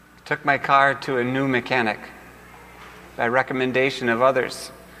Took my car to a new mechanic by recommendation of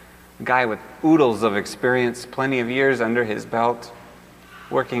others. A guy with oodles of experience, plenty of years under his belt,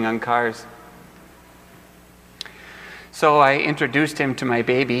 working on cars. So I introduced him to my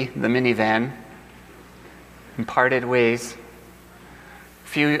baby, the minivan, and parted ways. A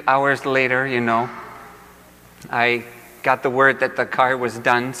few hours later, I got the word that the car was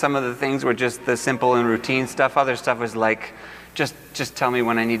done. Some of the things were just the simple and routine stuff. Other stuff was like, just tell me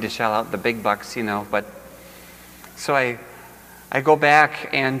when I need to shell out the big bucks, But so I go back,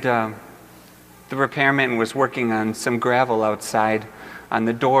 and the repairman was working on some gravel outside on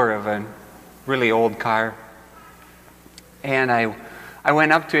the door of a really old car. And I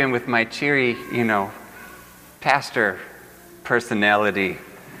went up to him with my cheery, pastor personality,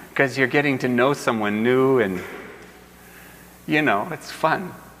 because you're getting to know someone new, and it's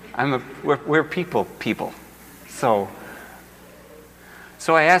fun. We're people.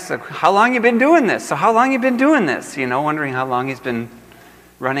 So I asked him, how long you been doing this? Wondering how long he's been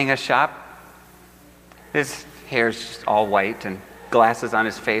running a shop. His hair's just all white and glasses on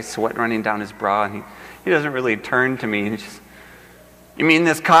his face, sweat running down his brow, and he doesn't really turn to me. He just, you mean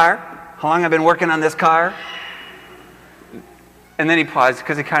this car? How long I've been working on this car? And then he paused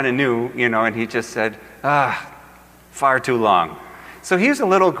because he kind of knew, and he just said, far too long. So he was a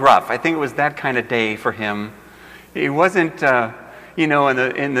little gruff. I think it was that kind of day for him. He wasn't,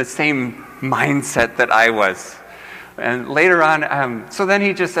 in the same mindset that I was. And later on, so then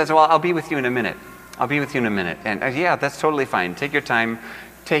he just says, well, I'll be with you in a minute. And yeah, that's totally fine. Take your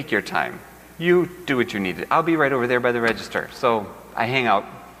time. You do what you need. I'll be right over there by the register. So I hang out.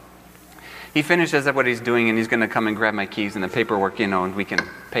 He finishes up what he's doing, and he's going to come and grab my keys and the paperwork, and we can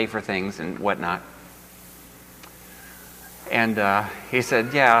pay for things and whatnot. And he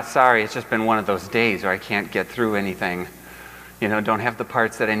said, yeah, sorry, it's just been one of those days where I can't get through anything. Don't have the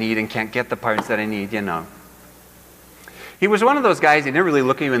parts that I need and can't get the parts that I need, He was one of those guys, he didn't really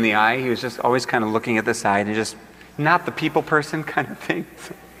look you in the eye. He was just always kind of looking at the side and just not the people person kind of thing.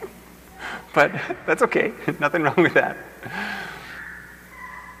 But that's okay. Nothing wrong with that.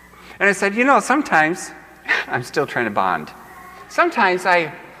 And I said, sometimes, I'm still trying to bond. Sometimes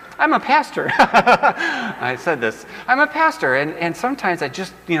I'm a pastor. I said this. I'm a pastor, and sometimes I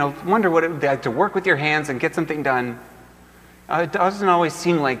just, wonder what it would be like to work with your hands and get something done. It doesn't always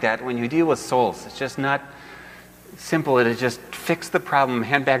seem like that when you deal with souls. It's just not simple to just fix the problem,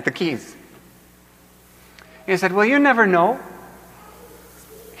 hand back the keys. He said, well, you never know.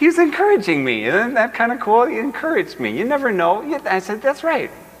 He's encouraging me. Isn't that kind of cool? He encouraged me. You never know. I said, that's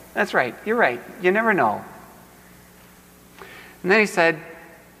right. You're right. You never know. And then he said,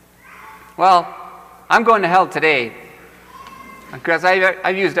 well, I'm going to hell today because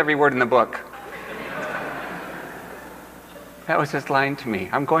I've used every word in the book. That was his line to me.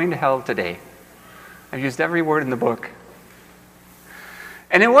 I'm going to hell today. I've used every word in the book.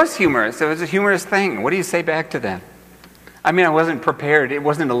 And it was humorous. It was a humorous thing. What do you say back to that? I mean, I wasn't prepared. It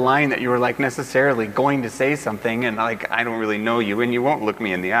wasn't a line that you were necessarily going to say something and I don't really know you and you won't look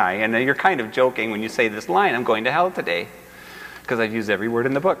me in the eye. And you're kind of joking when you say this line, I'm going to hell today, because I've used every word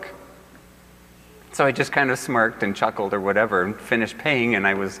in the book. So I just kind of smirked and chuckled or whatever and finished paying,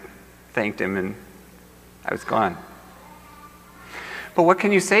 and thanked him, and I was gone. But what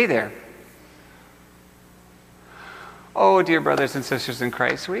can you say there? Oh, dear brothers and sisters in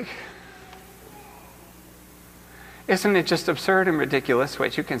Christ, isn't it just absurd and ridiculous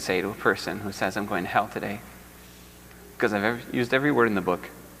what you can say to a person who says, I'm going to hell today because I've used every word in the book?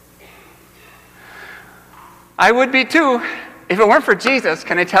 I would be too if it weren't for Jesus.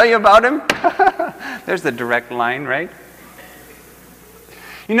 Can I tell you about him? There's the direct line, right?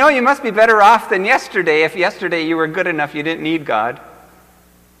 You must be better off than yesterday if yesterday you were good enough you didn't need God.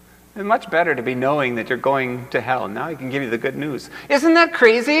 It's much better to be knowing that you're going to hell. Now I can give you the good news. Isn't that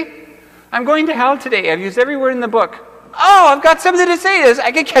crazy? I'm going to hell today. I've used every word in the book. Oh, I've got something to say to this.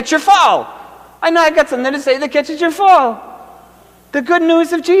 I can catch your fall. I know I've got something to say that catches your fall. The good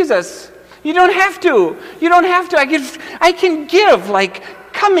news of Jesus. You don't have to. I can give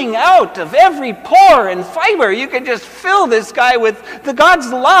coming out of every pore and fiber. You can just fill this guy with God's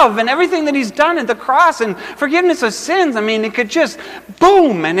love and everything that he's done at the cross and forgiveness of sins. I mean, it could just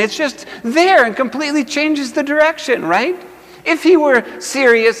boom, and it's just there and completely changes the direction, right? If he were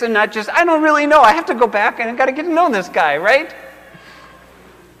serious and not just, I don't really know, I have to go back and I've got to get to know this guy, right?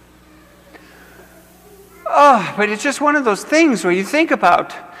 Oh, but it's just one of those things where you think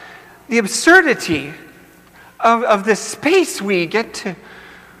about the absurdity of the space we get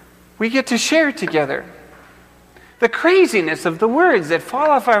to share together. The craziness of the words that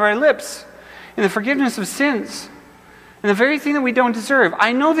fall off of our lips in the forgiveness of sins and the very thing that we don't deserve.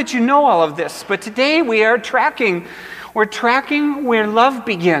 I know that you know all of this, but today we're tracking where love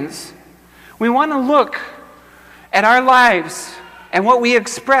begins. We want to look at our lives and what we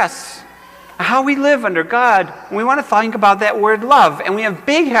express, how we live under God. We want to think about that word love. And we have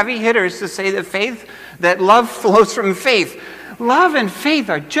big, heavy hitters to say that love flows from faith. Love and faith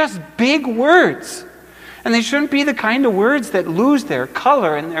are just big words. And they shouldn't be the kind of words that lose their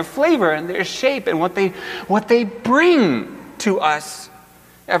color and their flavor and their shape and what they bring to us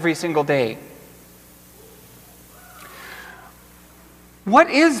every single day.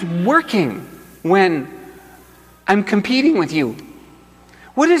 What is working when I'm competing with you?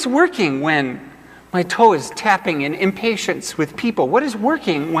 What is working when my toe is tapping in impatience with people? What is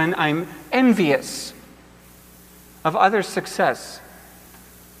working when I'm envious of others' success?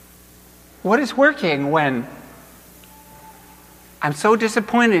 What is working when I'm so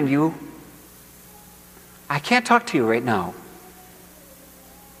disappointed in you, I can't talk to you right now?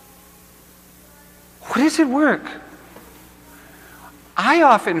 What does it work? I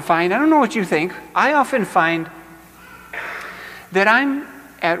often find, I don't know what you think, I often find that I'm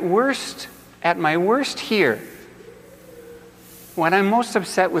at my worst here when I'm most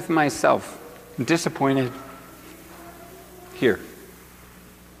upset with myself, disappointed here.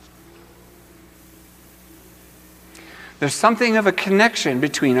 There's something of a connection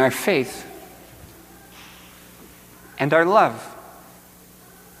between our faith and our love.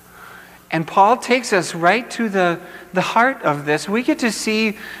 And Paul takes us right to the heart of this. We get to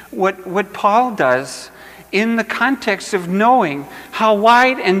see what Paul does in the context of knowing how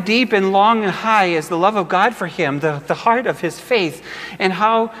wide and deep and long and high is the love of God for him, the heart of his faith, and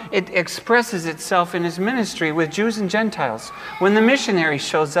how it expresses itself in his ministry with Jews and Gentiles. When the missionary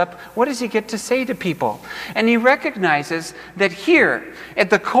shows up, what does he get to say to people? And he recognizes that here, at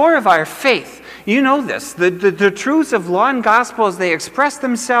the core of our faith, you know this, the truths of law and gospel as they express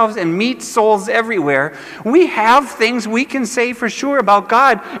themselves and meet souls everywhere, we have things we can say for sure about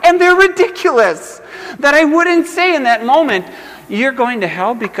God, and they're ridiculous. That I wouldn't say in that moment, you're going to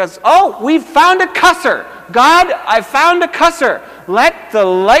hell because, we found a cusser. God, I found a cusser. Let the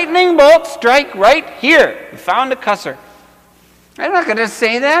lightning bolt strike right here. We found a cusser. I'm not going to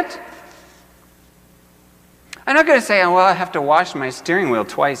say that. I'm not going to say, I have to wash my steering wheel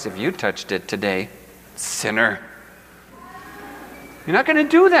twice if you touched it today, sinner. You're not going to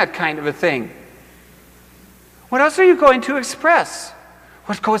do that kind of a thing. What else are you going to express?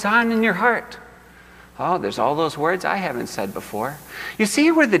 What goes on in your heart? There's all those words I haven't said before. You see,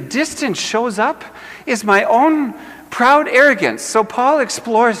 where the distance shows up is my own proud arrogance. So Paul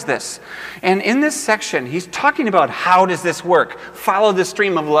explores this. And in this section, he's talking about how does this work? Follow the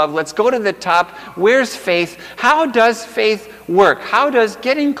stream of love. Let's go to the top. Where's faith? How does faith work? How does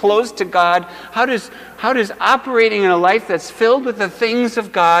getting close to God, how does operating in a life that's filled with the things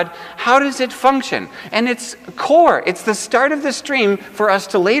of God, how does it function? And it's core. It's the start of the stream for us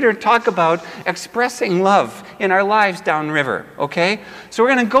to later talk about expressing love in our lives downriver, okay? So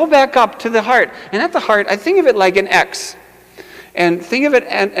we're going to go back up to the heart. And at the heart, I think of it like an X. And think of it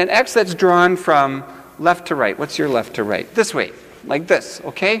an X that's drawn from left to right. What's your left to right? This way, like this,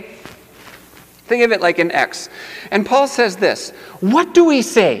 okay? Think of it like an X. And Paul says this, what do we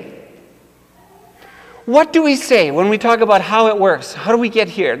say? What do we say when we talk about how it works? How do we get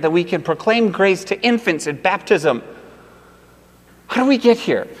here? That we can proclaim grace to infants at baptism. How do we get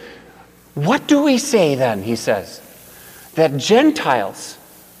here? What do we say then, he says? That Gentiles,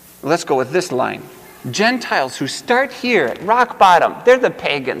 let's go with this line. Gentiles who start here at rock bottom, they're the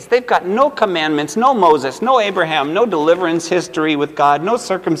pagans. They've got no commandments, no Moses, no Abraham, no deliverance history with God, no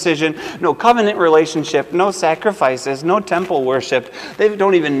circumcision, no covenant relationship, no sacrifices, no temple worship. They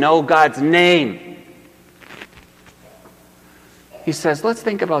don't even know God's name. He says, let's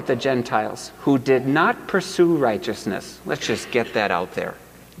think about the Gentiles who did not pursue righteousness. Let's just get that out there.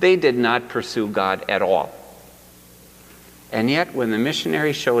 They did not pursue God at all. And yet, when the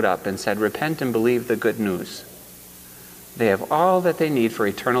missionary showed up and said, repent and believe the good news, they have all that they need for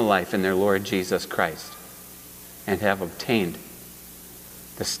eternal life in their Lord Jesus Christ and have obtained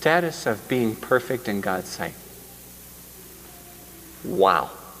the status of being perfect in God's sight. Wow.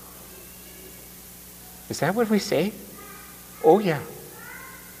 Is that what we say? Oh, yeah.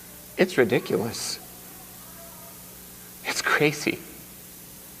 It's ridiculous. It's crazy.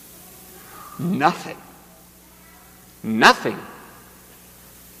 Nothing. And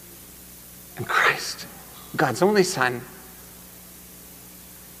Christ, God's only Son.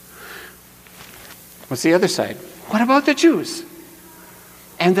 What's the other side? What about the Jews?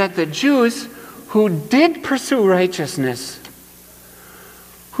 And that the Jews who did pursue righteousness,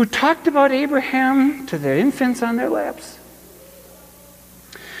 who talked about Abraham to their infants on their laps,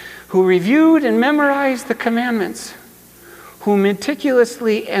 who reviewed and memorized the commandments, who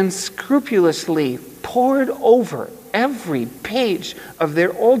meticulously and scrupulously pored over every page of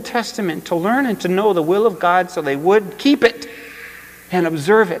their Old Testament to learn and to know the will of God so they would keep it and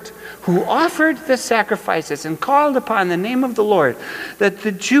observe it, who offered the sacrifices and called upon the name of the Lord, that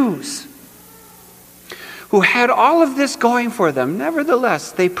the Jews, who had all of this going for them,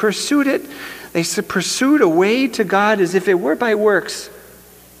 nevertheless, they pursued it. They pursued a way to God as if it were by works.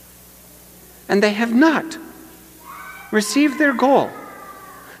 And they have not received their goal.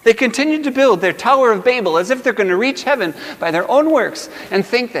 They continued to build their Tower of Babel as if they're going to reach heaven by their own works and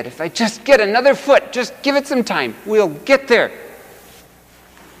think that if I just get another foot, just give it some time, we'll get there.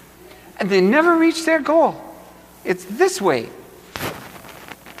 And they never reach their goal. It's this way.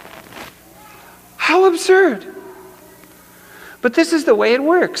 How absurd. But this is the way it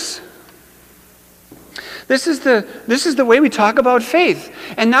works. This is the way we talk about faith.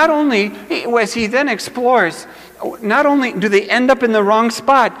 And not only, as he then explores, not only do they end up in the wrong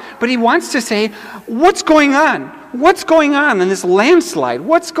spot, but he wants to say, what's going on? What's going on in this landslide?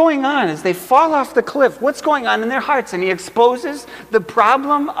 What's going on as they fall off the cliff? What's going on in their hearts? And he exposes the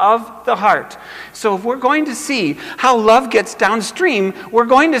problem of the heart. So if we're going to see how love gets downstream, we're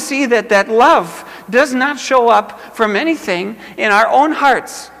going to see that love does not show up from anything in our own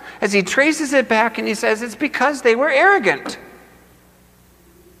hearts. As he traces it back and he says it's because they were arrogant.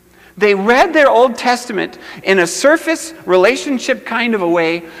 They read their Old Testament in a surface relationship kind of a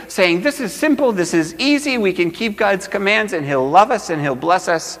way, saying this is simple, this is easy, we can keep God's commands and he'll love us and he'll bless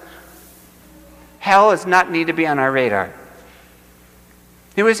us. Hell does not need to be on our radar.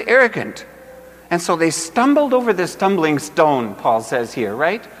 It was arrogant. And so they stumbled over the stumbling stone, Paul says here,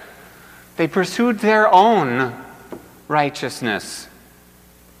 right? They pursued their own righteousness.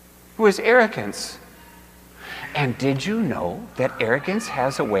 It was arrogance. And did you know that arrogance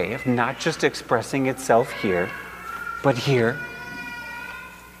has a way of not just expressing itself here, but here?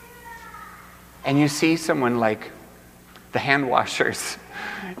 And you see someone like the hand washers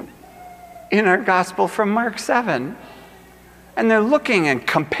in our gospel from Mark 7. And they're looking and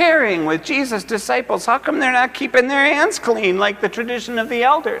comparing with Jesus' disciples. How come they're not keeping their hands clean like the tradition of the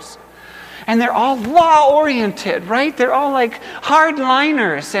elders? And they're all law-oriented, right? They're all like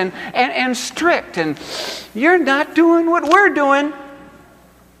hardliners and strict. And you're not doing what we're doing.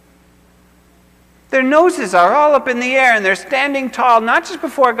 Their noses are all up in the air and they're standing tall, not just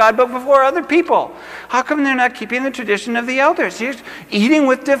before God, but before other people. How come they're not keeping the tradition of the elders? You're eating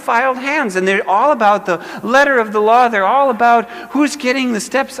with defiled hands. And they're all about the letter of the law. They're all about who's getting the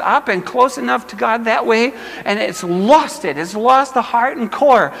steps up and close enough to God that way. And it's lost it. It's lost the heart and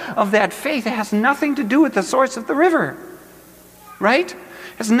core of that faith. It has nothing to do with the source of the river. Right?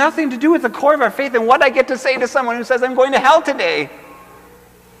 It has nothing to do with the core of our faith and what I get to say to someone who says, I'm going to hell today.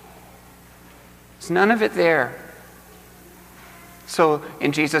 There's none of it there. So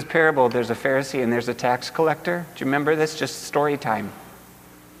in Jesus' parable, there's a Pharisee and there's a tax collector. Do you remember this? Just story time.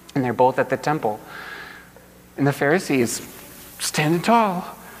 And they're both at the temple. And the Pharisee is standing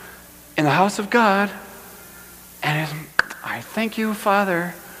tall in the house of God. And I thank you,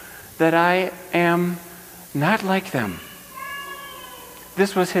 Father, that I am not like them.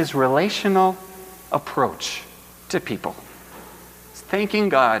 This was his relational approach to people. He's thanking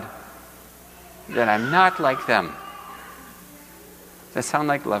God that I'm not like them. Does that sound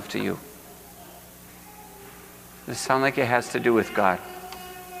like love to you? Does it sound like it has to do with God?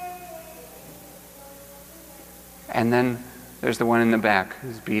 And then there's the one in the back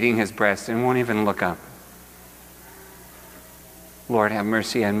who's beating his breast and won't even look up. Lord, have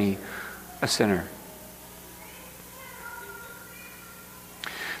mercy on me, a sinner.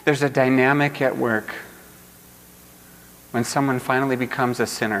 There's a dynamic at work when someone finally becomes a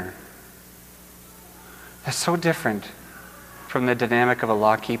sinner. That's so different from the dynamic of a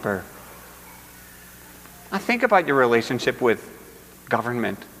law keeper. Now think about your relationship with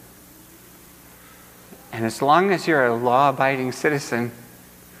government. And as long as you're a law-abiding citizen,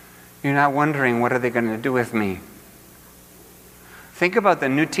 you're not wondering, what are they going to do with me? Think about the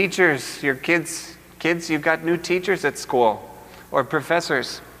new teachers, your kids, you've got new teachers at school, or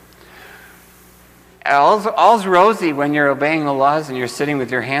professors. All's rosy when you're obeying the laws and you're sitting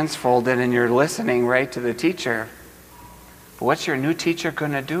with your hands folded and you're listening right to the teacher. But what's your new teacher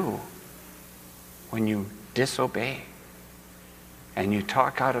going to do when you disobey and you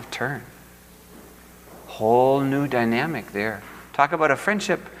talk out of turn? Whole new dynamic there. Talk about a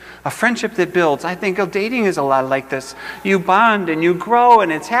friendship that builds. I think dating is a lot like this. You bond and you grow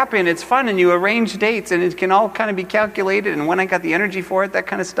and it's happy and it's fun and you arrange dates and it can all kind of be calculated and when I got the energy for it, that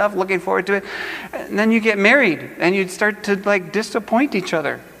kind of stuff, looking forward to it. And then you get married and you start to disappoint each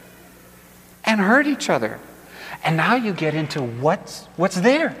other and hurt each other. And now you get into what's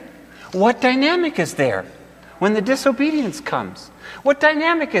there. What dynamic is there when the disobedience comes? What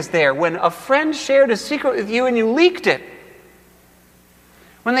dynamic is there when a friend shared a secret with you and you leaked it?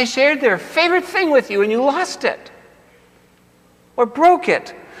 When they shared their favorite thing with you and you lost it or broke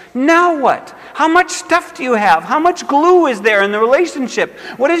it. Now what? How much stuff do you have? How much glue is there in the relationship?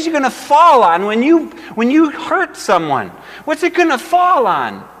 What is you going to fall on when you hurt someone? What's it going to fall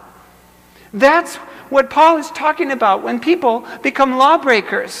on? That's what Paul is talking about when people become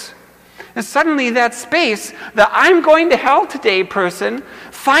lawbreakers. And suddenly that space, the I'm going to hell today person,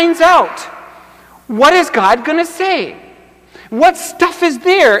 finds out, what is God going to say? What stuff is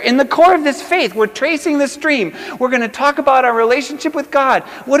there in the core of this faith? We're tracing the stream. We're going to talk about our relationship with God.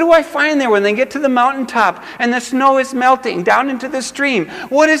 What do I find there when they get to the mountaintop and the snow is melting down into the stream?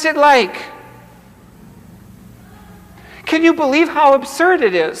 What is it like? Can you believe how absurd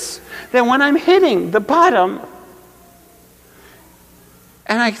it is that when I'm hitting the bottom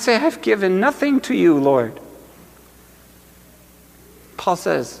and I say, I've given nothing to you, Lord. Paul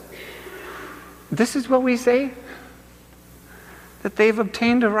says, this is what we say? That they've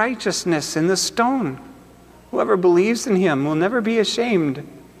obtained a righteousness in the stone. Whoever believes in him will never be ashamed. And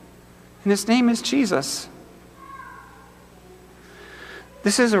his name is Jesus.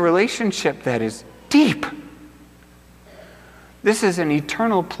 This is a relationship that is deep. This is an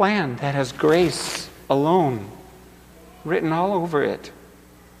eternal plan that has grace alone written all over it.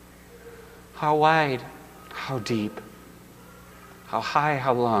 How wide, how deep, how high,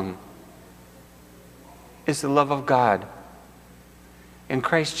 how long is the love of God in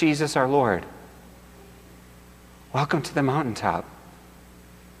Christ Jesus our Lord. Welcome to the mountaintop.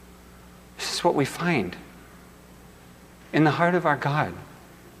 This is what we find in the heart of our God.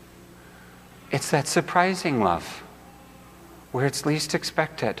 It's that surprising love where it's least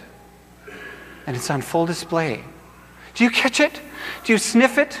expected. And it's on full display. Do you catch it? Do you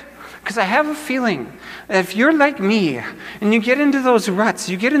sniff it? Because I have a feeling that if you're like me and you get into those ruts,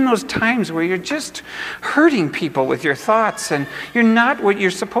 you get in those times where you're just hurting people with your thoughts and you're not what you're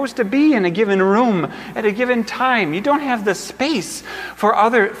supposed to be in a given room at a given time. You don't have the space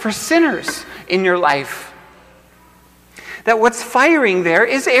for sinners in your life. That what's firing there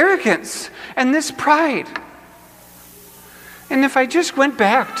is arrogance and this pride. And if I just went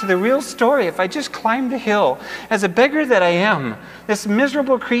back to the real story, if I just climbed the hill as a beggar that I am, this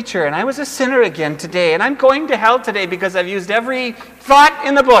miserable creature, and I was a sinner again today, and I'm going to hell today because I've used every thought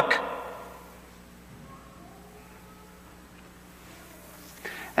in the book.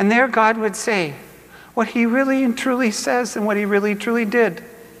 And there God would say what he really and truly says and what he really truly did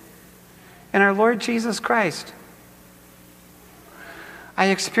in our Lord Jesus Christ. I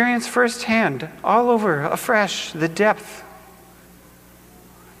experienced firsthand, all over, afresh, the depth,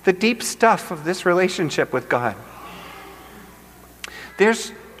 the deep stuff of this relationship with God.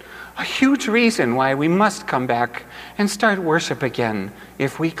 There's a huge reason why we must come back and start worship again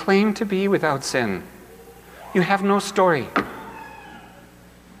if we claim to be without sin. You have no story.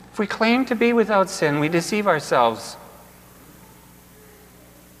 If we claim to be without sin, we deceive ourselves.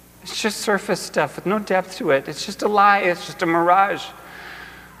 It's just surface stuff with no depth to it. It's just a lie. It's just a mirage.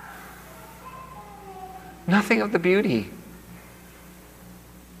 Nothing of the beauty.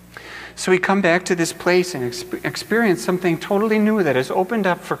 So we come back to this place and experience something totally new that has opened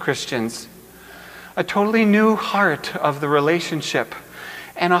up for Christians. A totally new heart of the relationship.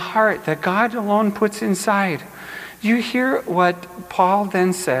 And a heart that God alone puts inside. Do you hear what Paul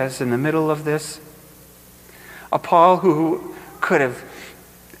then says in the middle of this? A Paul who could have,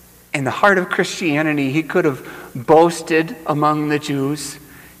 in the heart of Christianity, he could have boasted among the Jews.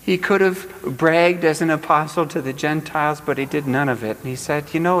 He could have bragged as an apostle to the Gentiles, but he did none of it. And he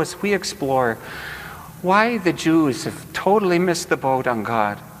said, as we explore why the Jews have totally missed the boat on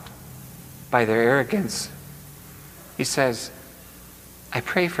God by their arrogance, he says, I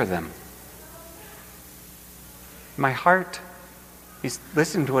pray for them. My heart,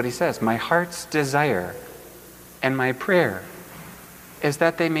 listen to what he says, my heart's desire and my prayer is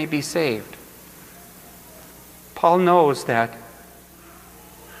that they may be saved. Paul knows that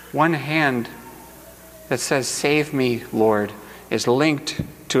one hand that says, save me, Lord, is linked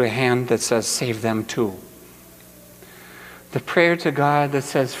to a hand that says, save them too. The prayer to God that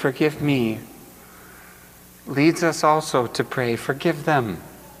says, forgive me, leads us also to pray, forgive them.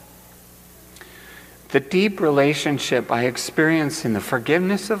 the deep relationship I experience in the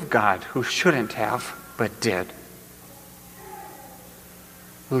forgiveness of God, who shouldn't have, but did,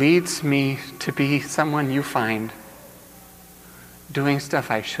 leads me to be someone you find doing stuff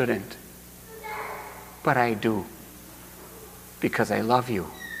I shouldn't, but I do, because I love you.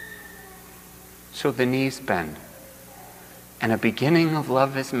 So the knees bend, and a beginning of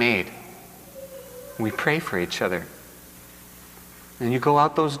love is made. We pray for each other. And you go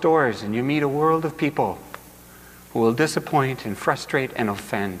out those doors and you meet a world of people who will disappoint and frustrate and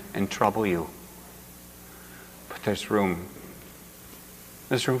offend and trouble you. But there's room.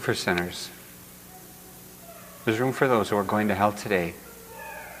 There's room for sinners. There's room for those who are going to hell today.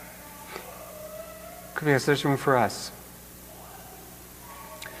 Because there's room for us.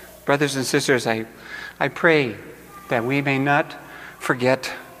 Brothers and sisters, I pray that we may not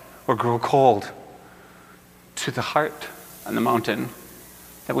forget or grow cold to the heart on the mountain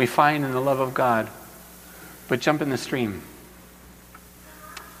that we find in the love of God, but jump in the stream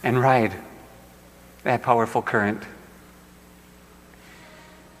and ride that powerful current.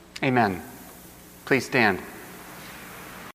 Amen. Please stand.